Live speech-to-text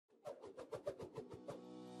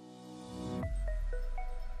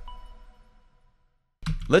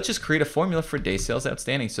let's just create a formula for day sales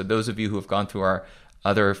outstanding. So those of you who have gone through our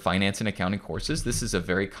other finance and accounting courses, this is a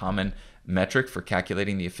very common metric for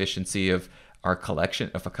calculating the efficiency of our collection,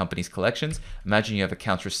 of a company's collections. Imagine you have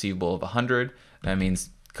accounts receivable of 100. That means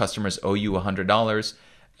customers owe you $100.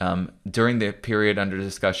 During the period under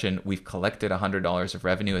discussion, we've collected $100 of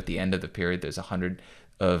revenue. At the end of the period, there's 100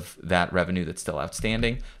 of that revenue that's still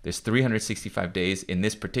outstanding. There's 365 days in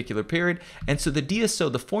this particular period. And so the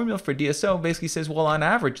DSO, the formula for DSO basically says, well, on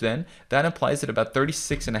average then, that implies that about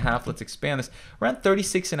 36 and a half, let's expand this, around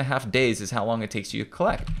 36 and a half days is how long it takes you to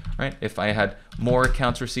collect, right? If I had more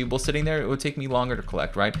accounts receivable sitting there, it would take me longer to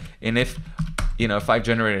collect, right? And if I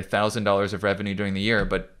generated $1,000 of revenue during the year,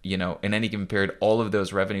 but in any given period, all of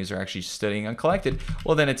those revenues are actually sitting uncollected,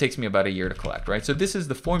 well, then it takes me about a year to collect, right? So this is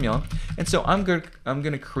the formula. And so I'm going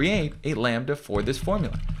to create a lambda for this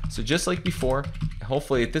formula. So just like before,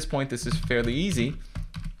 hopefully at this point, this is fairly easy.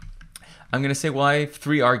 I'm going to say, well, I have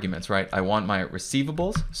 3 arguments, right? I want my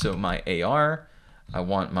receivables, so my AR, I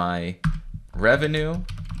want my revenue,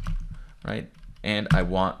 right? And I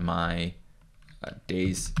want my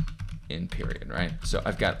days in period, right? So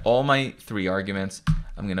I've got all my 3 arguments.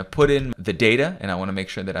 I'm going to put in the data, and I want to make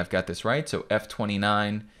sure that I've got this right. So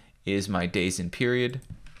F29 is my days in period.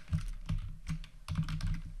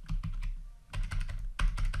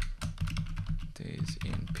 Days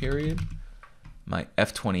in period. My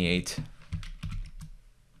F28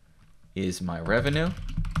 is my revenue,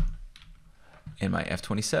 and my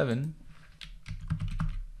F27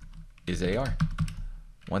 is AR.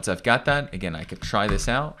 Once I've got that, again, I could try this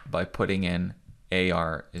out by putting in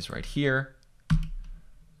AR is right here,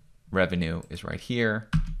 revenue is right here,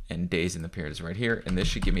 and days in the period is right here. And this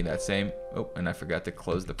should give me that same, oh, and I forgot to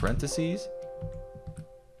close the parentheses.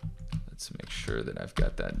 Let's make sure that I've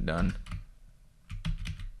got that done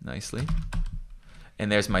nicely. And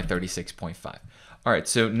there's my 36.5. All right,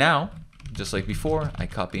 so now, just like before, I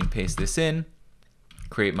copy and paste this in,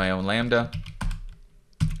 create my own lambda,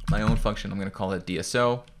 my own function. I'm going to call it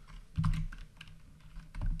DSO.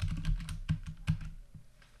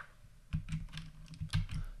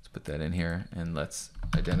 Let's put that in here, and let's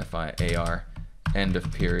identify AR, end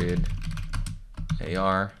of period,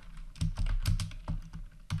 AR.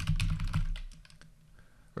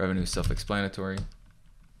 Revenue self-explanatory.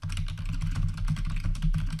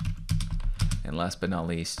 And last but not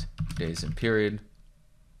least, days in period.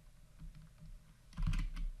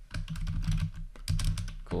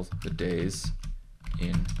 The days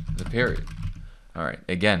in the period. All right,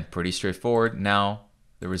 again, pretty straightforward. Now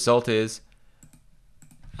the result is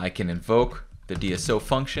I can invoke the DSO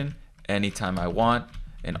function anytime I want,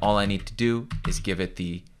 and all I need to do is give it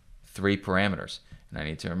the 3 parameters. And I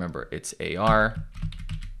need to remember it's AR,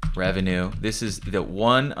 revenue. This is the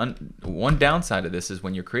one downside of this is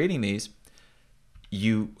when you're creating these,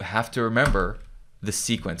 you have to remember the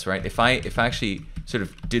sequence, right? If I actually sort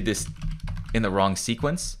of did this in the wrong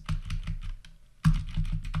sequence,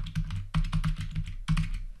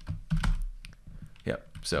 yep,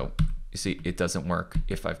 so you see it doesn't work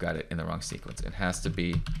if I've got it in the wrong sequence. It has to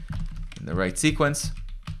be in the right sequence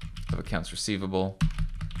of accounts receivable,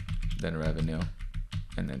 then revenue,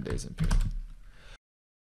 and then days in period.